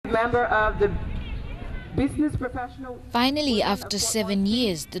member of the Business Professional. Finally, after 7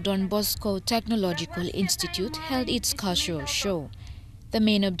 years, the Don Bosco Technological Institute held its cultural show. The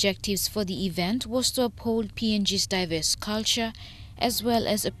main objectives for the event was to uphold PNG's diverse culture, as well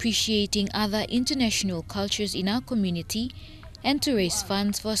as appreciating other international cultures in our community, and to raise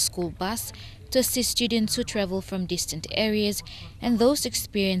funds for a school bus to assist students who travel from distant areas and those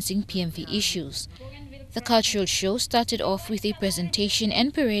experiencing PMV issues. The cultural show started off with a presentation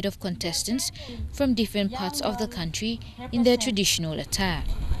and parade of contestants from different parts of the country in their traditional attire.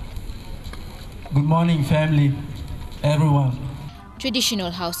 Good morning, family, everyone. Traditional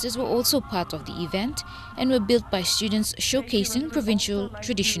houses were also part of the event and were built by students showcasing provincial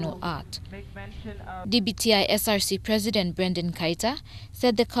traditional art. DBTI SRC President Brendan Kaita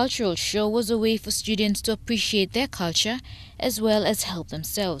said the cultural show was a way for students to appreciate their culture as well as help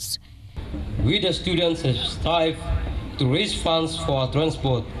themselves. We the students have strived to raise funds for our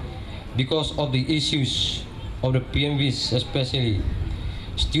transport because of the issues of the PMVs, especially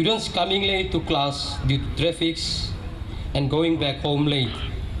students coming late to class due to traffic and going back home late.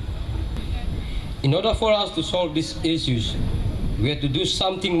 In order for us to solve these issues, we had to do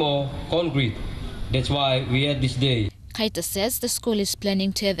something more concrete. That's why we had this day. Kaita says the school is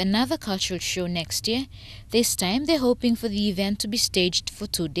planning to have another cultural show next year. This time, they're hoping for the event to be staged for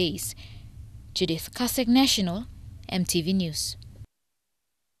 2 days. Judith Kasek, National, MTV News.